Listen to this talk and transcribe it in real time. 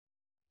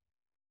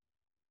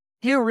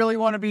Do you really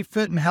want to be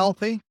fit and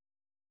healthy?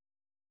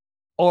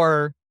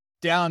 Or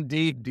down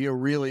deep, do you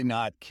really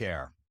not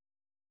care?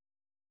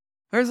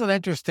 Here's an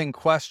interesting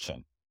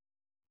question.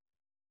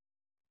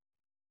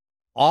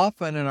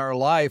 Often in our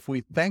life,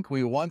 we think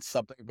we want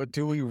something, but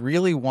do we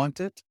really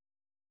want it?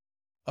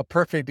 A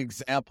perfect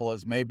example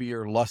is maybe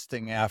you're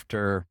lusting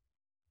after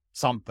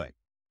something,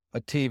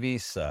 a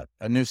TV set,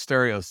 a new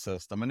stereo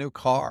system, a new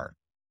car.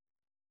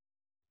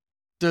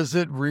 Does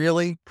it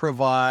really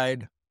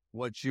provide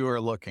what you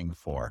are looking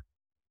for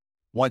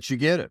once you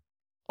get it?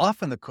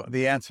 Often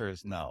the answer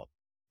is no.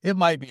 It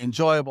might be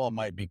enjoyable, it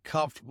might be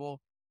comfortable,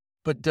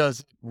 but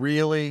does it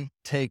really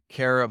take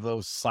care of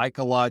those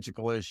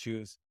psychological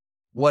issues?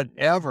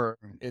 Whatever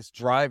is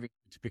driving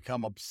you to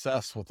become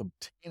obsessed with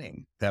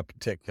obtaining that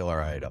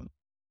particular item?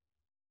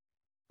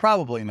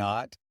 Probably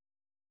not.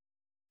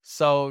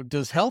 So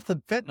does health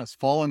and fitness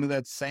fall into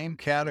that same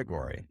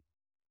category?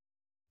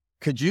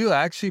 Could you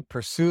actually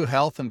pursue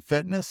health and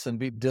fitness and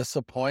be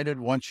disappointed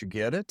once you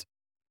get it?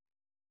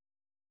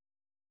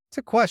 It's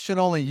a question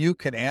only you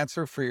can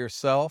answer for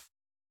yourself.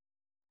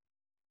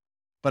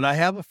 But I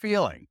have a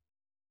feeling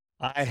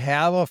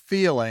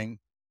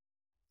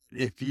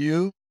if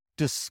you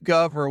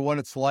discover what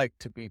it's like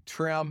to be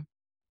trim,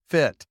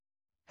 fit,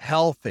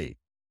 healthy,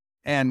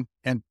 and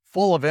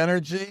full of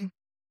energy,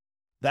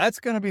 that's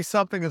going to be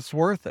something that's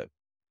worth it.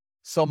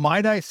 So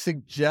might I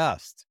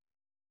suggest,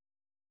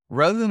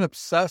 rather than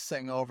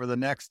obsessing over the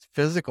next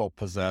physical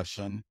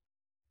possession,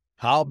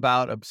 how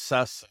about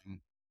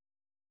obsessing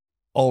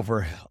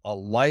over a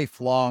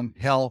lifelong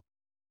health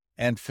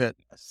and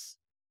fitness?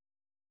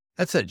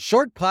 That's a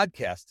short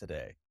podcast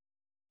today,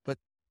 but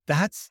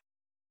that's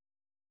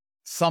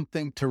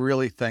something to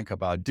really think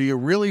about. Do you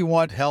really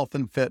want health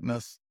and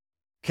fitness?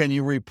 Can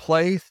you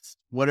replace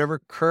whatever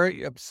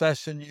current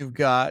obsession you've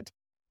got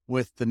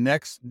with the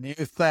next new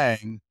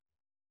thing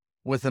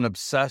with an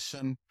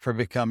obsession for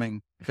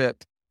becoming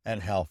fit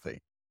and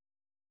healthy?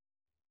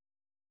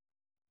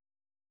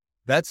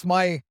 That's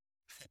my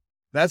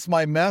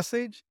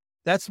message.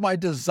 That's my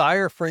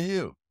desire for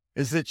you,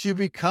 is that you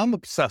become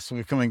obsessed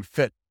with becoming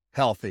fit,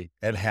 healthy,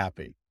 and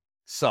happy.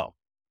 So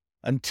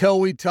until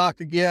we talk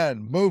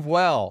again, move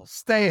well,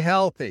 stay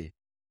healthy,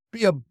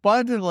 be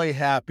abundantly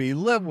happy,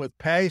 live with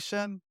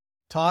passion.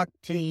 Talk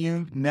to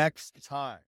you next time.